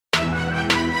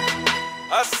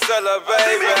Hustler,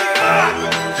 baby.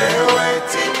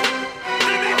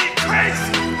 They make me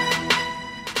crazy.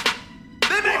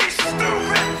 They make me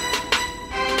stupid.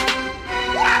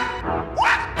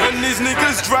 What? And these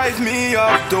niggas drive me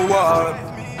up the wall.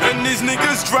 And these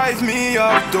niggas drive me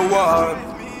up the wall.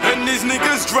 And these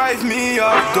niggas drive me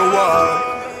up the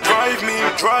wall. Drive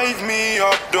me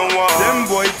up the wall. Them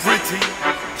boy pretty,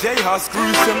 J-House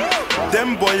gruesome.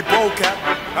 Them boy bocap,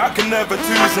 I can never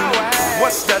choose him.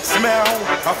 What's that smell?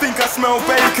 I think I smell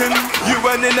bacon. You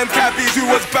weren't in them cabbies, you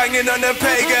was banging on them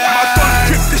pagans. I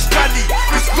don't grip this galley,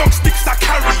 these long sticks I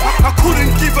carry. I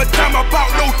couldn't give a damn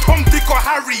about no Tom, Dick or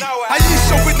Harry. I used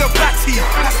to with the batty,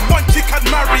 that's one chick I'd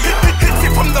marry. Hit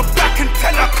it from the back and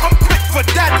tell her come quick for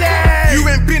daddy. You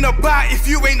ain't been about if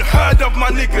you ain't heard of my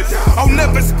niggas. I'll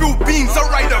never spill beans, I'll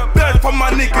ride a bird for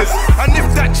my niggas. And if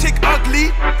that chick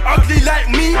ugly like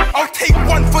me, I'll take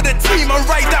one for the team and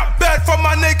ride that bird for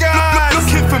my niggas.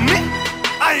 Looking for me?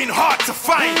 I ain't hard to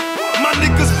find. My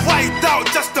niggas ride out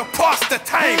just to pass the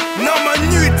time. Now my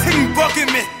new ting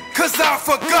bugging me, cause I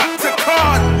forgot to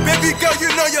call. Baby girl,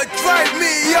 you know you drive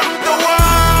me up the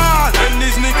wall. And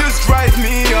these niggas drive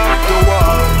me up the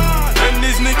wall. And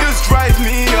these niggas drive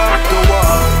me up the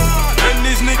wall. And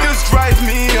these niggas drive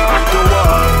me up the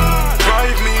wall.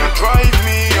 Drive me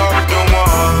up the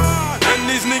wall. And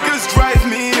these niggas drive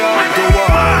me up the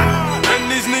wall. And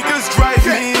these niggas drive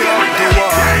me up the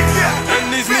wall. And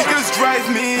these niggas drive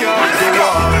me up the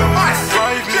wall.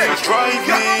 Drive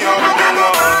me up the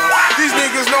wall. These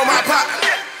niggas know my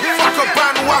pattern. Fuck a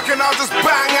bandwagon, I'll just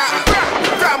bang out.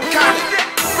 Damn cannon,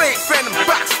 fake fan and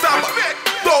backstabber.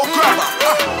 Don't grabber,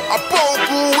 I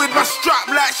bogle with my strap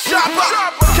like Shabba.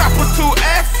 Capital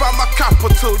F, I'm a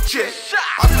capital J.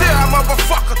 I dare a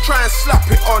motherfucker try and slap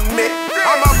it on me.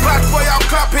 I'm a bad boy, I'll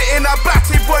clap it in a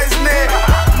batty boy's neck.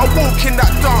 I walk in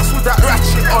that dance with that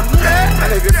ratchet on me.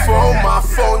 And if you phone my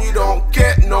phone, you don't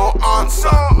get no answer.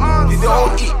 You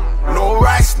don't eat no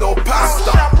rice, no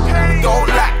pasta. You don't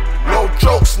lack no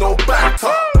jokes, no banter.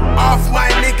 Half my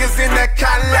niggas in the